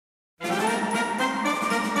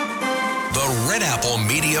Red Apple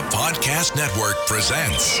Media Podcast Network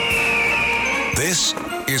presents This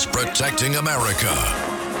is Protecting America.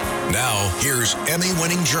 Now, here's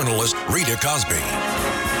Emmy-winning journalist Rita Cosby.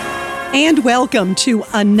 And welcome to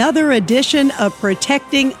another edition of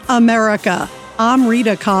Protecting America. I'm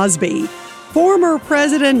Rita Cosby. Former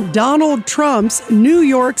President Donald Trump's New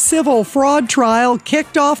York civil fraud trial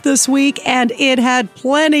kicked off this week, and it had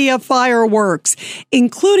plenty of fireworks,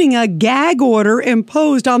 including a gag order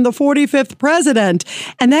imposed on the 45th president.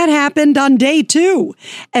 And that happened on day 2.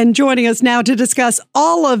 And joining us now to discuss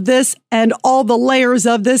all of this and all the layers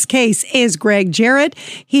of this case is Gregg Jarrett.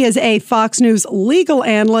 He is a Fox News legal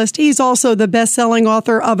analyst. He's also the best-selling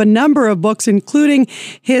author of a number of books, including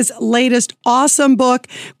his latest awesome book.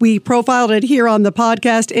 We profiled it here on the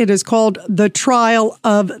podcast. It is called The Trial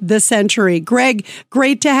of the Century. Gregg,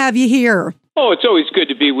 great to have you here. Oh, it's always good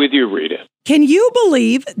to be with you, Rita. Can you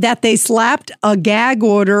believe that they slapped a gag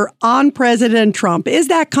order on President Trump? Is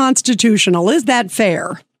that constitutional? Is that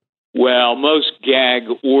fair? Well, most gag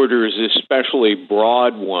orders, especially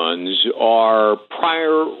broad ones, are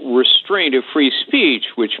prior restraint of free speech,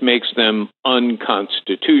 which makes them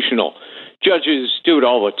unconstitutional. Judges do it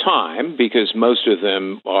all the time because most of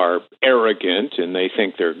them are arrogant and they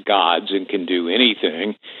think they're gods and can do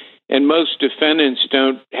anything. And most defendants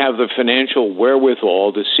don't have the financial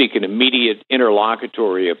wherewithal to seek an immediate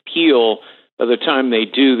interlocutory appeal by the time they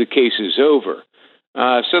do, the case is over.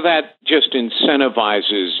 So that just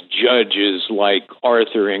incentivizes judges like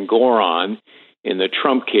Arthur and Goron in the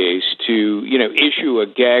Trump case to, issue a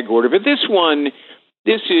gag order. But this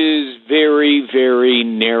is very, very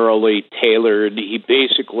narrowly tailored. He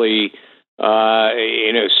basically,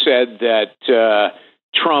 said that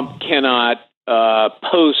Trump cannot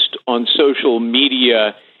post on social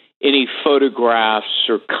media any photographs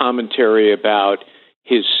or commentary about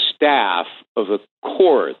his staff of the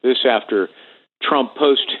court. This after Trump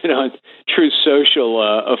posted on Truth Social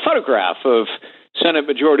a photograph of Senate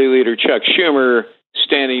Majority Leader Chuck Schumer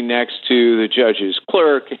standing next to the judge's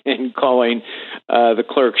clerk and calling the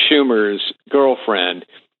clerk Schumer's girlfriend,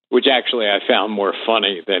 which actually I found more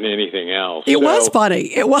funny than anything else. It was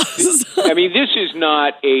funny. It was. I mean, this is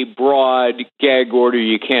not a broad gag order.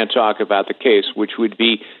 You can't talk about the case, which would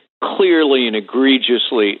be clearly and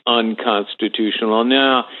egregiously unconstitutional.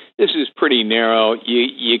 Now, this is pretty narrow.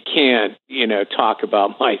 You can't, talk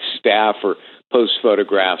about my staff or post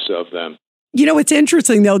photographs of them. It's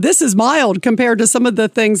interesting, though. This is mild compared to some of the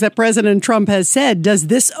things that President Trump has said. Does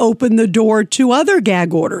this open the door to other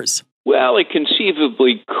gag orders? Well, it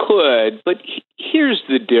conceivably could, but here's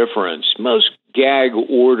the difference. Most gag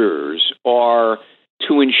orders are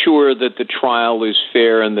to ensure that the trial is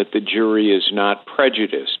fair and that the jury is not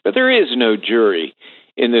prejudiced. But there is no jury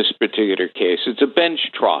in this particular case. It's a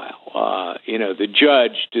bench trial. The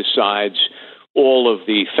judge decides all of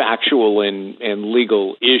the factual and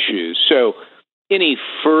legal issues. So any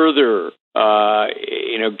further,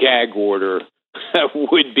 gag order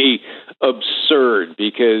would be absurd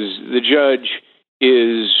because the judge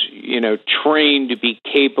is, trained to be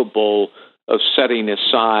capable of setting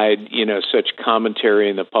aside, such commentary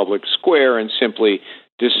in the public square and simply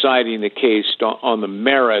deciding the case on the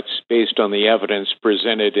merits based on the evidence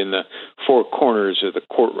presented in the four corners of the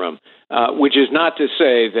courtroom, which is not to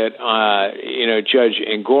say that, Judge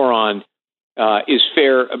Engoron is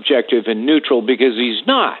fair, objective, and neutral, because he's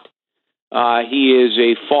not. He is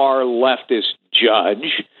a far leftist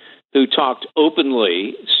judge who talked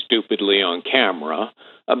openly, stupidly on camera,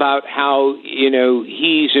 about how,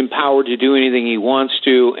 he's empowered to do anything he wants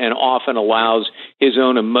to and often allows his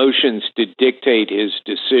own emotions to dictate his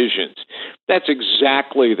decisions. That's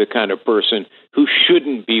exactly the kind of person who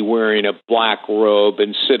shouldn't be wearing a black robe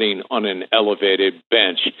and sitting on an elevated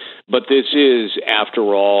bench. But this is,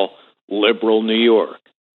 after all, liberal New York.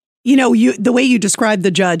 The way you described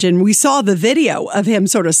the judge, and we saw the video of him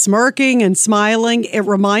sort of smirking and smiling, it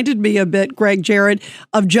reminded me a bit, Gregg Jarrett,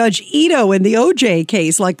 of Judge Ito in the OJ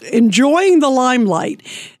case, like enjoying the limelight.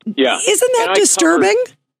 Yeah. Isn't that disturbing?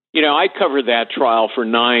 I covered that trial for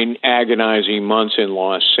 9 agonizing months in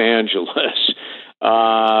Los Angeles.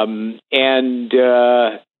 I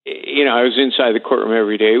was inside the courtroom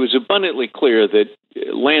every day. It was abundantly clear that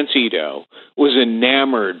Lance Ito was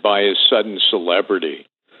enamored by his sudden celebrity.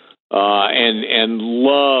 And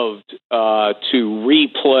loved to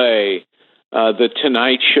replay the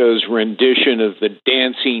Tonight Show's rendition of the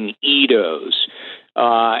Dancing Itos.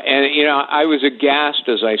 I was aghast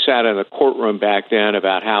as I sat in a courtroom back then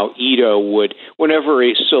about how Ito would, whenever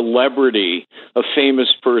a celebrity, a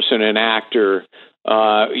famous person, an actor,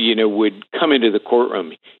 would come into the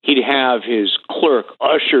courtroom, he'd have his clerk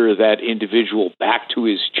usher that individual back to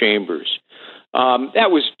his chambers.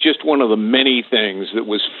 That was just one of the many things that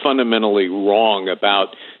was fundamentally wrong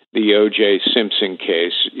about the O.J. Simpson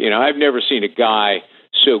case. I've never seen a guy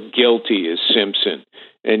so guilty as Simpson,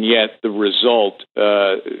 and yet the result,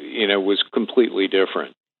 was completely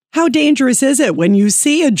different. How dangerous is it when you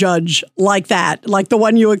see a judge like that, like the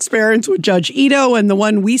one you experienced with Judge Ito and the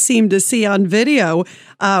one we seem to see on video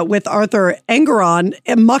with Arthur Engeron,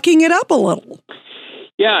 mucking it up a little?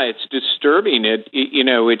 Yeah, it's disturbing. It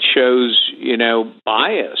shows,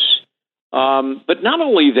 bias. But not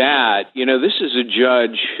only that, this is a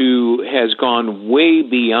judge who has gone way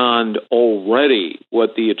beyond already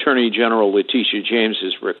what the Attorney General Letitia James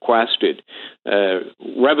has requested.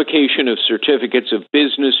 Revocation of certificates of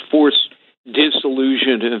business, forced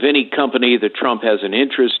dissolution of any company that Trump has an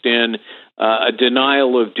interest in, a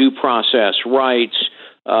denial of due process rights.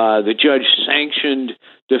 The judge sanctioned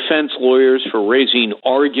defense lawyers for raising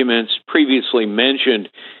arguments previously mentioned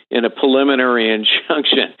in a preliminary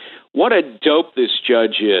injunction. What a dope this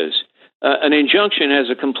judge is. An injunction has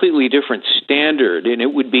a completely different standard, and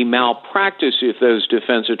it would be malpractice if those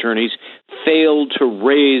defense attorneys failed to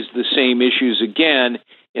raise the same issues again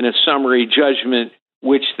in a summary judgment,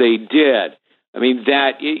 which they did. I mean,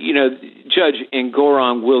 Judge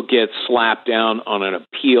Engeron will get slapped down on an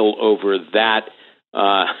appeal over that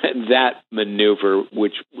maneuver,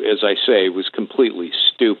 which, as I say, was completely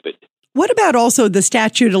stupid. What about also the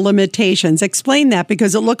statute of limitations? Explain that,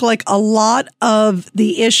 because it looked like a lot of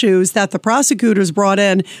the issues that the prosecutors brought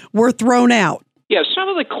in were thrown out. Yeah, some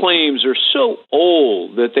of the claims are so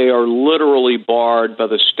old that they are literally barred by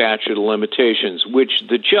the statute of limitations, which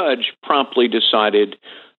the judge promptly decided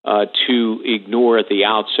to ignore at the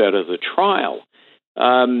outset of the trial.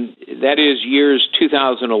 That is years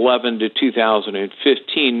 2011 to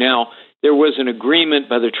 2015. Now, there was an agreement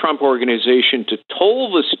by the Trump Organization to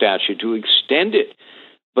toll the statute, to extend it,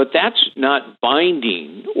 but that's not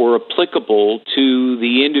binding or applicable to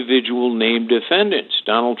the individual named defendants,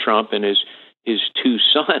 Donald Trump and his two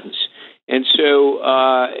sons. And so,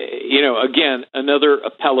 again, another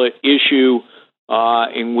appellate issue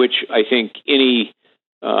in which I think any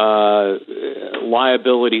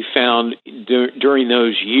liability found during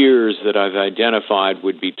those years that I've identified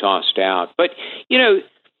would be tossed out. But,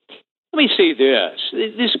 let me say this.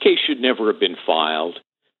 This case should never have been filed.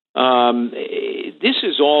 This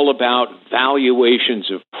is all about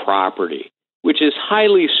valuations of property, which is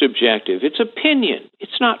highly subjective. It's opinion.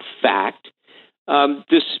 It's not fact.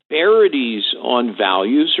 Disparities on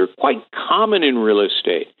values are quite common in real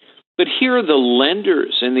estate. But here the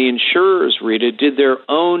lenders and the insurers, Rita, did their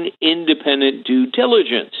own independent due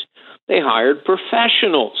diligence. They hired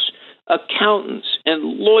professionals, accountants, and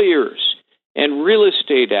lawyers, and real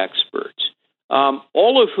estate experts,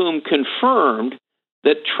 all of whom confirmed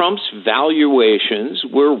that Trump's valuations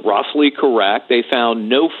were roughly correct. They found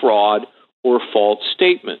no fraud or false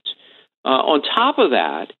statements. On top of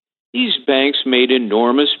that, these banks made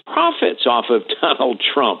enormous profits off of Donald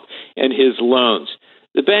Trump and his loans.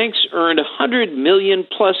 The banks earned $100 million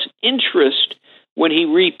plus interest when he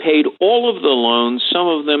repaid all of the loans, some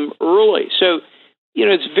of them early. So,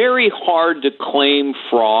 it's very hard to claim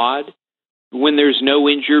fraud when there's no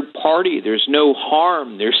injured party, there's no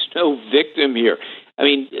harm, there's no victim here. I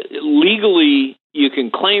mean, legally, you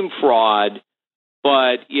can claim fraud,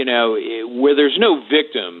 but, where there's no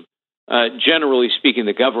victim, generally speaking,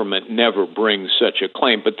 the government never brings such a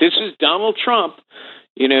claim. But this is Donald Trump,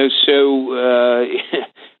 so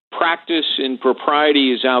practice and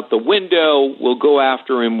propriety is out the window. We'll go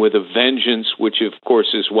after him with a vengeance, which, of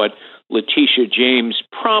course, is what Letitia James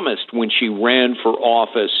promised when she ran for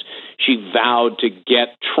office. She vowed to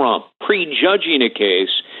get Trump, prejudging a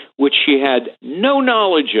case which she had no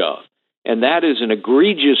knowledge of. And that is an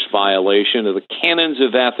egregious violation of the canons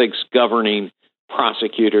of ethics governing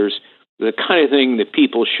prosecutors, the kind of thing that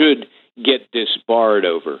people should get disbarred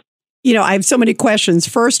over. I have so many questions.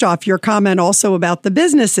 First off, your comment also about the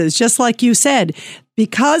businesses, just like you said,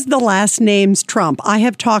 because the last name's Trump. I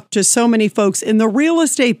have talked to so many folks in the real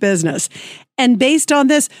estate business. And based on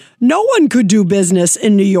this, no one could do business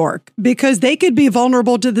in New York because they could be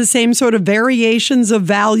vulnerable to the same sort of variations of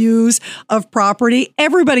values of property.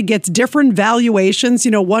 Everybody gets different valuations.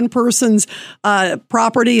 One person's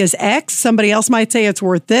property is X. Somebody else might say it's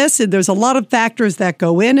worth this. There's a lot of factors that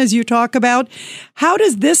go in, as you talk about. How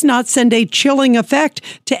does this not send a chilling effect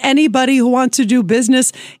to anybody who wants to do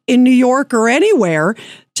business in New York or anywhere,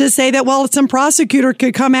 to say that, well, some prosecutor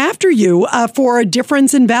could come after you for a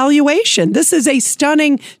difference in valuation? This is a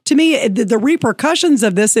stunning, to me, the repercussions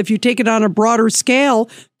of this, if you take it on a broader scale,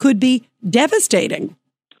 could be devastating.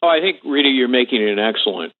 Oh, I think, Rita, you're making an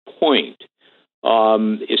excellent point.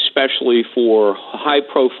 especially for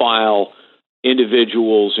high-profile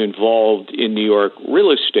individuals involved in New York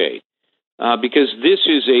real estate, because this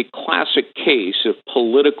is a classic case of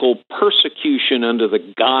political persecution under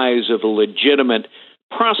the guise of a legitimate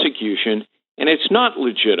prosecution, and it's not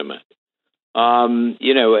legitimate.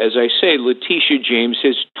 As I say, Letitia James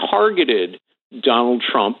has targeted Donald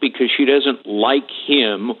Trump because she doesn't like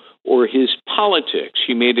him or his politics.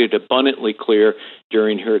 She made it abundantly clear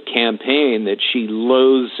during her campaign that she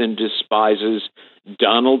loathes and despises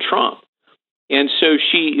Donald Trump. And so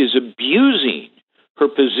she is abusing her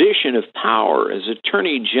position of power as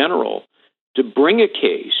Attorney General to bring a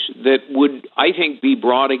case that would, I think, be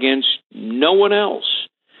brought against no one else.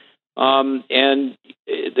 And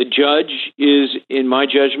the judge is, in my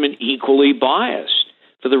judgment, equally biased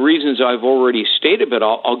for the reasons I've already stated, but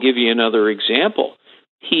I'll give you another example.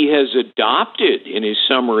 He has adopted in his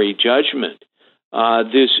summary judgment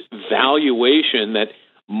this valuation that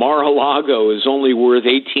Mar-a-Lago is only worth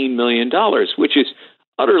 $18 million, which is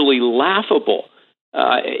utterly laughable.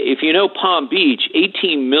 If you know Palm Beach,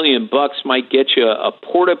 $18 million might get you a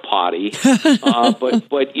porta potty,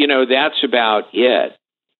 but that's about it.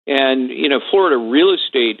 And Florida real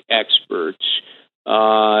estate experts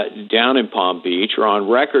down in Palm Beach are on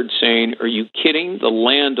record saying, "Are you kidding? The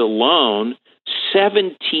land alone,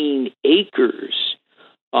 17 acres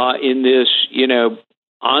in this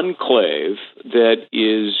enclave that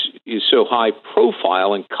is so high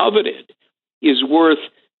profile and coveted, is worth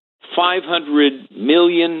 $500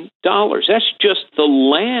 million. That's just the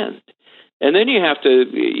land. And then you have to,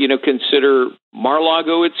 consider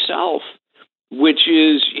Mar-a-Lago itself, which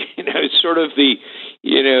is, sort of the,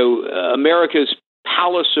 America's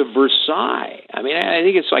Palace of Versailles. I mean, I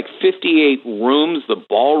think it's like 58 rooms. The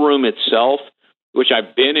ballroom itself, which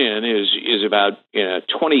I've been in, is about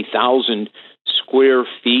 20,000 square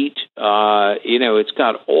feet. It's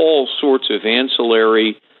got all sorts of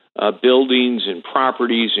ancillary buildings and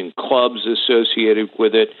properties and clubs associated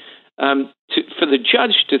with it. For the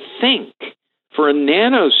judge to think for a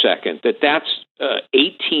nanosecond that that's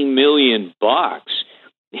 $18 million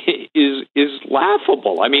is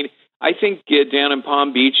laughable. I mean, I think down in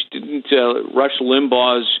Palm Beach, didn't Rush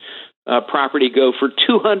Limbaugh's property go for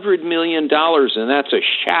 $200 million, and that's a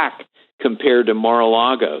shack compared to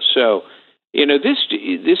Mar-a-Lago. So,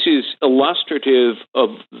 this is illustrative of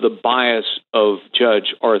the bias of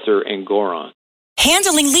Judge Arthur Engoron.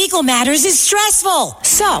 Handling legal matters is stressful.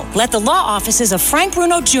 So, let the law offices of Frank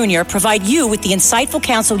Bruno Jr. provide you with the insightful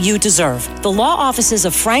counsel you deserve. The law offices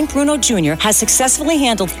of Frank Bruno Jr. has successfully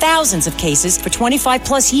handled thousands of cases for 25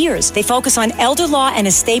 plus years. They focus on elder law and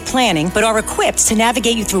estate planning, but are equipped to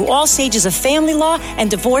navigate you through all stages of family law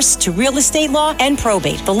and divorce to real estate law and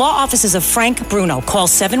probate. The law offices of Frank Bruno. Call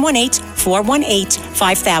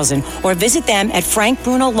 718-418-5000 or visit them at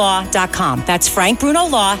frankbrunolaw.com. That's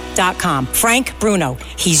frankbrunolaw.com. Frank Bruno.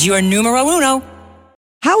 He's your numero uno.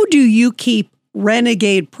 How do you keep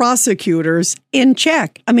renegade prosecutors in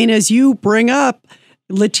check? I mean, as you bring up,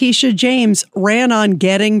 Letitia James ran on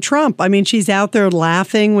getting Trump. I mean, she's out there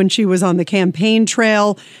laughing when she was on the campaign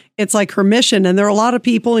trail. It's like her mission. And there are a lot of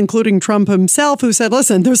people, including Trump himself, who said,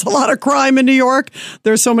 listen, there's a lot of crime in New York.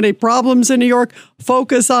 There's so many problems in New York.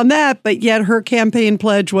 Focus on that. But yet her campaign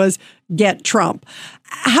pledge was get Trump.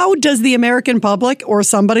 How does the American public or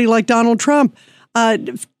somebody like Donald Trump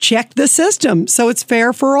check the system so it's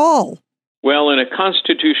fair for all? Well, in a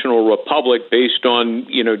constitutional republic based on,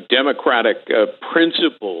 democratic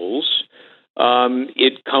principles,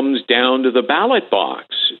 it comes down to the ballot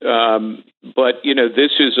box. But,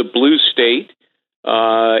 this is a blue state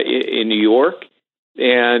in New York,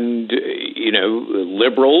 and,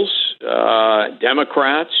 liberals,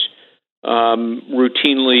 Democrats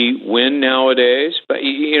routinely win nowadays. But,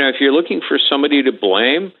 if you're looking for somebody to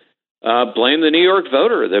blame the New York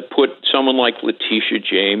voter that put someone like Letitia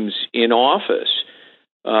James in office.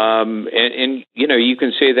 And you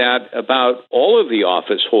can say that about all of the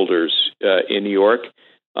office holders in New York,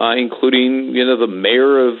 including, the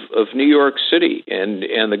mayor of New York City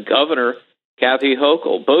and the governor, Kathy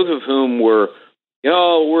Hochul, both of whom were,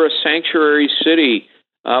 we're a sanctuary city.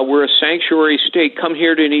 We're a sanctuary state. Come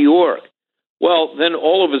here to New York. Well, then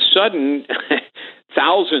all of a sudden,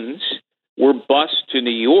 thousands were bused to New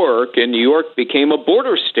York, and New York became a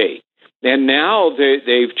border state. And now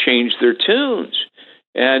they've changed their tunes,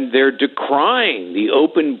 and they're decrying the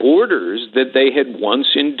open borders that they had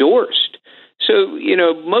once endorsed. So,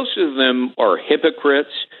 most of them are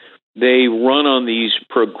hypocrites. They run on these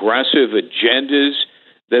progressive agendas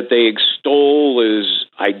that they extol as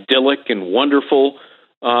idyllic and wonderful.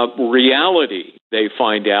 Reality, they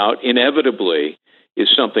find out, inevitably, is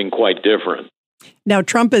something quite different. Now,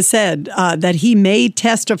 Trump has said that he may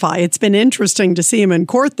testify. It's been interesting to see him in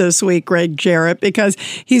court this week, Gregg, Jarrett, because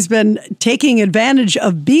he's been taking advantage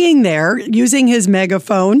of being there, using his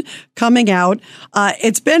megaphone, coming out.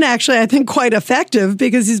 It's been actually, I think, quite effective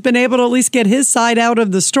because he's been able to at least get his side out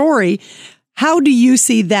of the story. How do you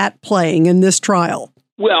see that playing in this trial?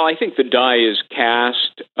 Well, I think the die is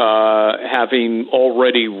cast, having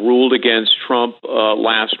already ruled against Trump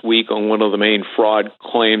last week on one of the main fraud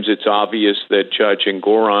claims. It's obvious that Judge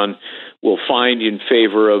Engoron will find in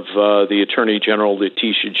favor of the Attorney General,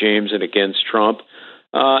 Letitia James, and against Trump.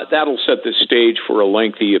 That'll set the stage for a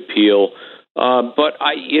lengthy appeal. But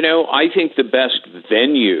I think the best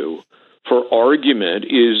venue for argument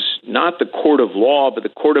is not the court of law, but the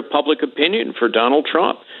court of public opinion for Donald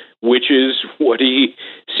Trump, which is what he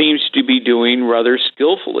seems to be doing rather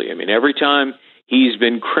skillfully. I mean, every time he's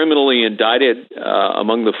been criminally indicted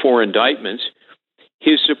among the 4 indictments,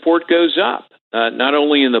 his support goes up, not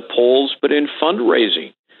only in the polls, but in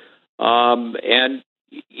fundraising. And,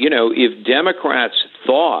 if Democrats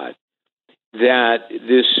thought that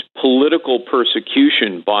this political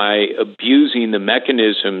persecution by abusing the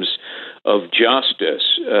mechanisms of justice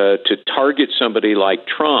to target somebody like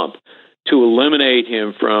Trump, to eliminate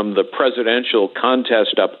him from the presidential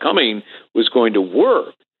contest upcoming was going to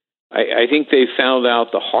work, I think they found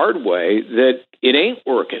out the hard way that it ain't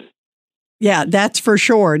working. Yeah, that's for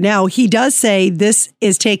sure. Now, he does say this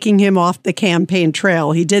is taking him off the campaign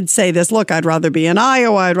trail. He did say this, look, I'd rather be in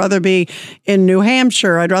Iowa. I'd rather be in New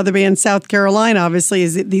Hampshire. I'd rather be in South Carolina. Obviously,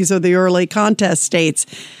 these are the early contest states.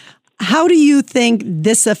 How do you think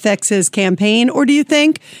this affects his campaign? Or do you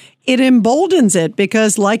think it emboldens it?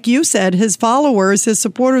 Because like you said, his followers, his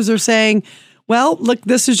supporters are saying, well, look,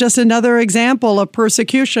 this is just another example of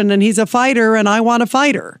persecution and he's a fighter and I want a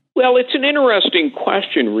fighter. Well, it's an interesting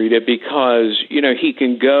question, Rita, because, he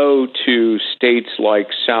can go to states like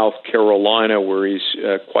South Carolina, where he's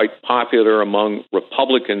quite popular among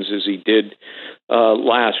Republicans, as he did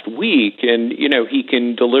last week. And, he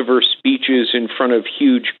can deliver speeches in front of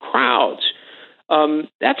huge crowds.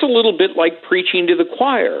 That's a little bit like preaching to the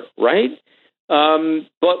choir, right?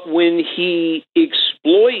 But when he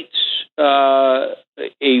exploits a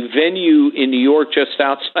venue in New York just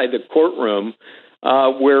outside the courtroom,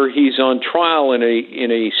 where he's on trial in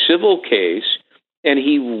a civil case, and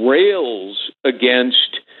he rails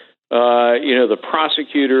against the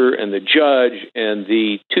prosecutor and the judge and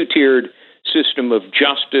the two-tiered system of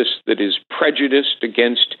justice that is prejudiced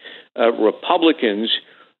against Republicans,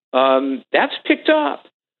 that's picked up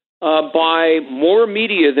by more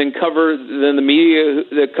media than the media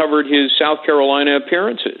that covered his South Carolina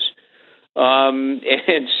appearances,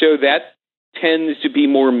 and so that tends to be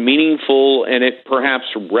more meaningful, and it perhaps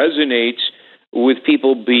resonates with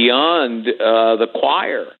people beyond the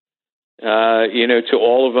choir, to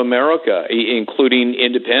all of America, including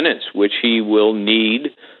independents, which he will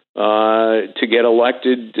need to get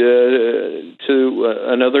elected to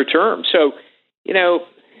another term. So,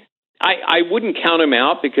 I wouldn't count him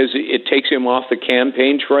out because it takes him off the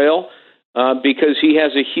campaign trail because he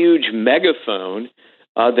has a huge megaphone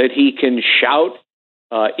that he can shout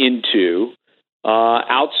into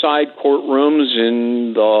outside courtrooms,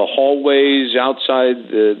 in the hallways outside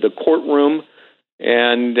the courtroom,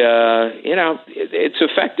 and it's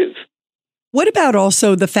effective. What about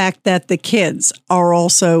also the fact that the kids are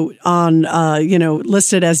also on,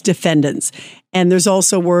 listed as defendants? And there's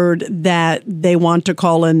also word that they want to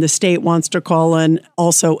call in, the state wants to call in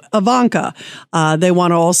also Ivanka. They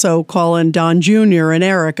want to also call in Don Jr. and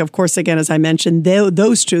Eric. Of course, again, as I mentioned,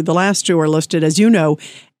 those two, the last two, are listed, as you know,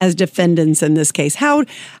 as defendants in this case. How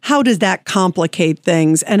does that complicate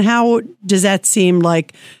things? And how does that seem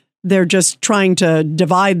like they're just trying to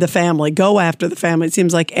divide the family, go after the family? It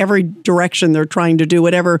seems like every direction they're trying to do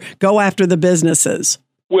whatever, go after the businesses.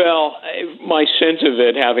 Well, my sense of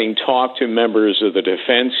it, having talked to members of the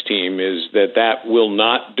defense team, is that will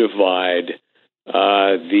not divide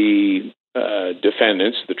the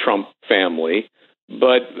defendants, the Trump family,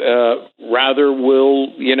 but rather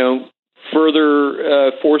will,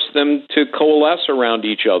 further force them to coalesce around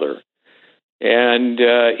each other. And,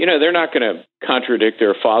 they're not going to contradict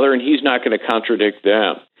their father, and he's not going to contradict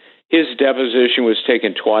them. His deposition was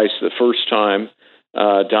taken twice. The first time,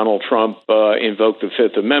 Donald Trump invoked the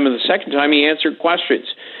Fifth Amendment. The second time, he answered questions.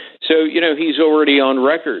 So, he's already on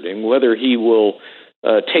record. And whether he will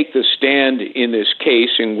take the stand in this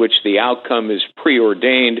case, in which the outcome is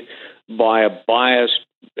preordained by a biased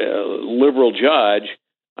liberal judge,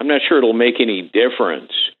 I'm not sure it'll make any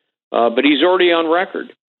difference. But he's already on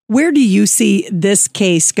record. Where do you see this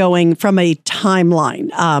case going from a timeline?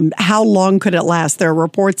 How long could it last? There are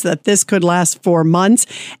reports that this could last for months.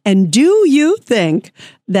 And do you think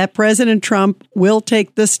that President Trump will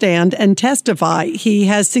take the stand and testify? He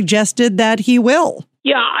has suggested that he will.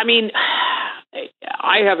 Yeah, I mean,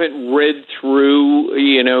 I haven't read through,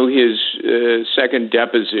 his second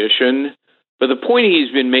deposition, but the point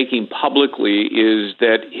he's been making publicly is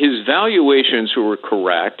that his valuations were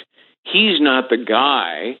correct. He's not the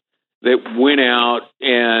guy that went out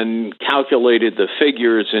and calculated the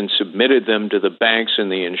figures and submitted them to the banks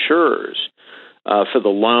and the insurers for the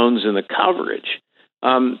loans and the coverage.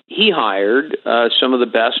 He hired some of the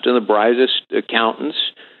best and the brightest accountants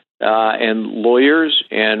and lawyers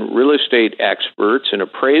and real estate experts and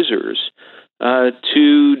appraisers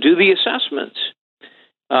to do the assessments.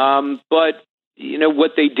 But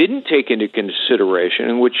what they didn't take into consideration,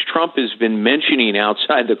 and which Trump has been mentioning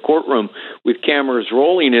outside the courtroom with cameras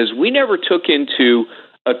rolling, is we never took into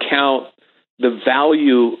account the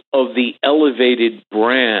value of the elevated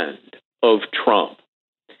brand of Trump.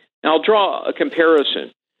 Now, I'll draw a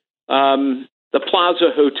comparison. The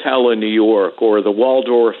Plaza Hotel in New York or the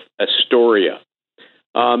Waldorf Astoria,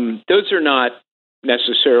 those are not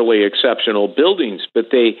necessarily exceptional buildings, but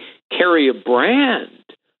they carry a brand,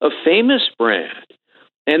 a famous brand,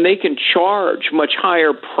 and they can charge much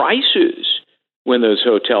higher prices when those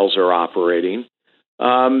hotels are operating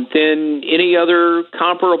than any other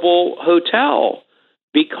comparable hotel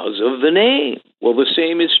because of the name. Well, the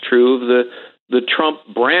same is true of the Trump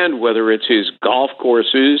brand, whether it's his golf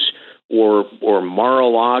courses or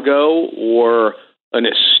Mar-a-Lago or an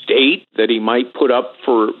estate that he might put up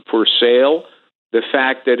for sale. The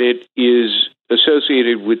fact that it is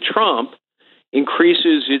associated with Trump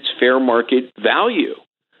increases its fair market value.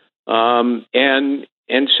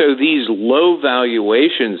 And so these low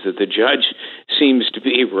valuations that the judge seems to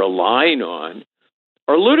be relying on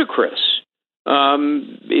are ludicrous.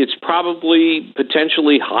 It's probably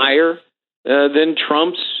potentially higher than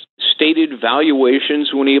Trump's stated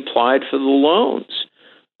valuations when he applied for the loans.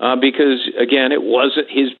 Because, again, it wasn't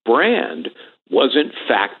his brand wasn't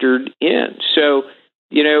factored in. So,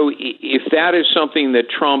 if that is something that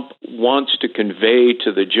Trump wants to convey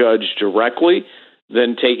to the judge directly,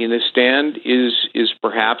 then taking the stand is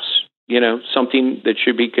perhaps, something that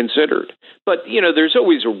should be considered. But, there's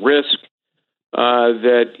always a risk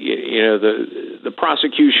that, the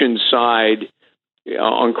prosecution side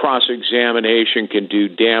on cross-examination can do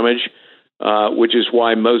damage, which is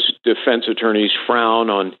why most defense attorneys frown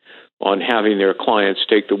on having their clients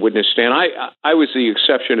take the witness stand. I was the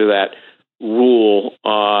exception to that rule.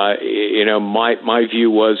 My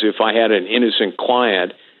view was if I had an innocent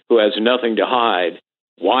client who has nothing to hide,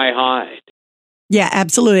 why hide? Yeah,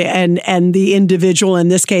 absolutely. And the individual, in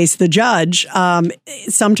this case, the judge,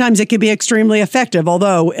 sometimes it can be extremely effective.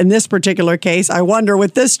 Although in this particular case, I wonder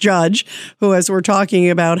with this judge, who, as we're talking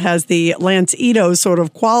about, has the Lance Ito sort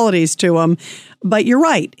of qualities to him. But you're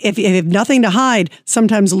right. If you have nothing to hide,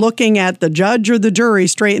 sometimes looking at the judge or the jury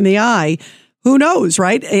straight in the eye, who knows,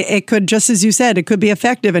 right? It could, just as you said, it could be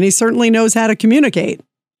effective. And he certainly knows how to communicate.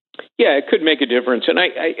 Yeah, it could make a difference. And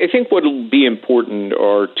I think what will be important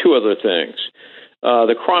are two other things.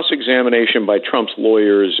 The cross-examination by Trump's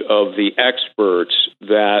lawyers of the experts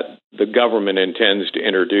that the government intends to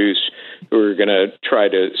introduce who are going to try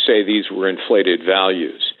to say these were inflated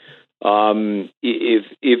values.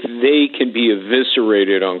 If they can be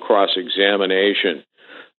eviscerated on cross-examination,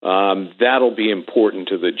 that'll be important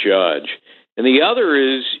to the judge. And the other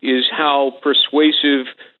is how persuasive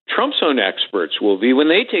Trump's own experts will be when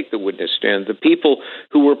they take the witness stand. The people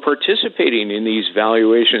who were participating in these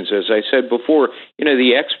valuations, as I said before,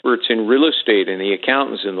 the experts in real estate and the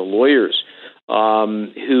accountants and the lawyers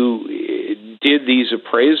who did these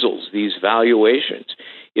appraisals, these valuations.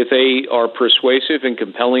 If they are persuasive and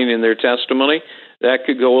compelling in their testimony, that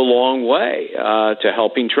could go a long way to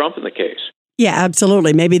helping Trump in the case. Yeah,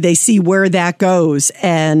 absolutely. Maybe they see where that goes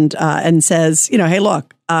and says, hey,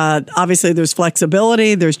 look, obviously there's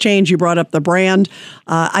flexibility, there's change. You brought up the brand.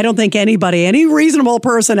 I don't think any reasonable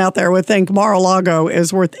person out there would think Mar-a-Lago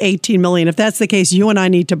is worth $18 million. If that's the case, you and I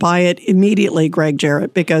need to buy it immediately, Gregg,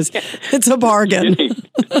 Jarrett, because it's a bargain.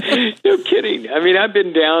 No kidding. I mean, I've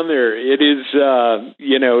been down there. It is,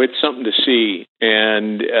 it's something to see,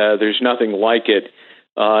 and there's nothing like it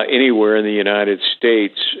anywhere in the United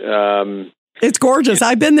States. It's gorgeous.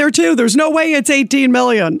 I've been there too. There's no way it's 18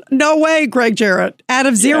 million. No way, Gregg, Jarrett. Out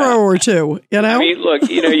of zero or two, I mean, look,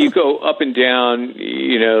 you go up and down,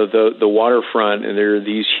 the waterfront, and there are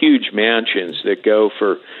these huge mansions that go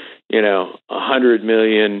for, $100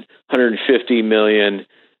 million, $150 million.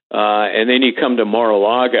 and then you come to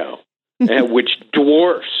Mar-a-Lago, which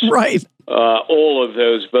dwarfs right. All of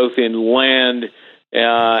those, both in land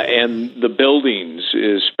and the buildings,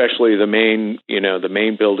 especially the main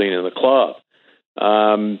building and the club.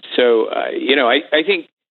 I think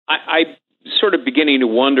I sort of beginning to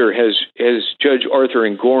wonder, has Judge Arthur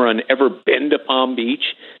Engoron ever been to Palm Beach?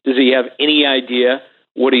 Does he have any idea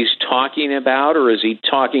what he's talking about, or is he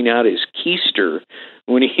talking out his keister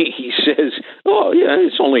when he says, oh, yeah,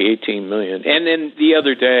 it's only $18 million? And then the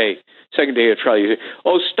other day, second day of trial, you say,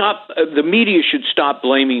 oh, stop, the media should stop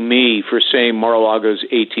blaming me for saying Mar-a-Lago's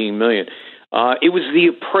 $18 million. It was the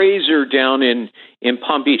appraiser down in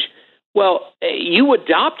Palm Beach. Well, you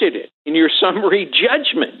adopted it in your summary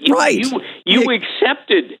judgment. You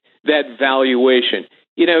accepted that valuation.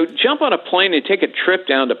 Jump on a plane and take a trip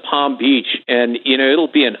down to Palm Beach, and,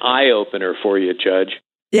 it'll be an eye-opener for you, Judge.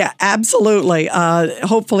 Yeah, absolutely.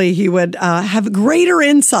 Hopefully he would have greater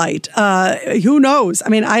insight. Who knows? I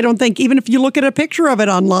mean, I don't think, even if you look at a picture of it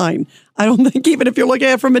online, I don't think even if you're looking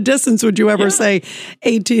at it from a distance, would you ever say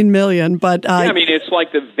 18 million. But it's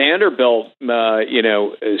like the Vanderbilt,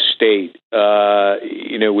 estate,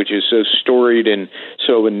 which is so storied and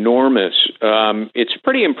so enormous. It's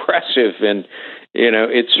pretty impressive. And,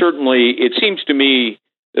 it seems to me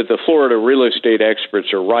that the Florida real estate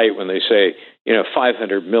experts are right when they say,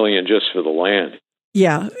 $500 million just for the land.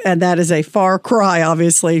 Yeah, and that is a far cry,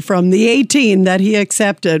 obviously, from the 18 that he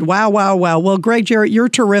accepted. Wow, wow, wow. Well, Gregg, Jarrett, you're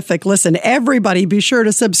terrific. Listen, everybody, be sure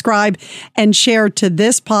to subscribe and share to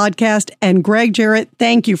this podcast. And Gregg, Jarrett,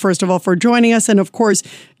 thank you, first of all, for joining us. And, of course,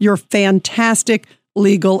 your fantastic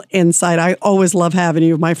legal insight. I always love having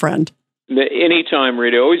you, my friend. Anytime,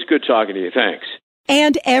 Rita. Always good talking to you. Thanks.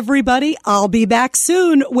 And everybody, I'll be back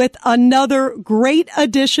soon with another great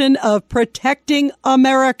edition of Protecting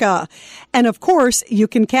America. And of course, you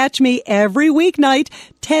can catch me every weeknight,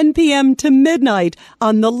 10 p.m. to midnight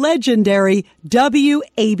on the legendary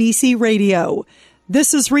WABC Radio.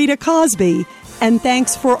 This is Rita Cosby, and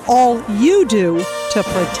thanks for all you do to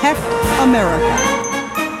protect America.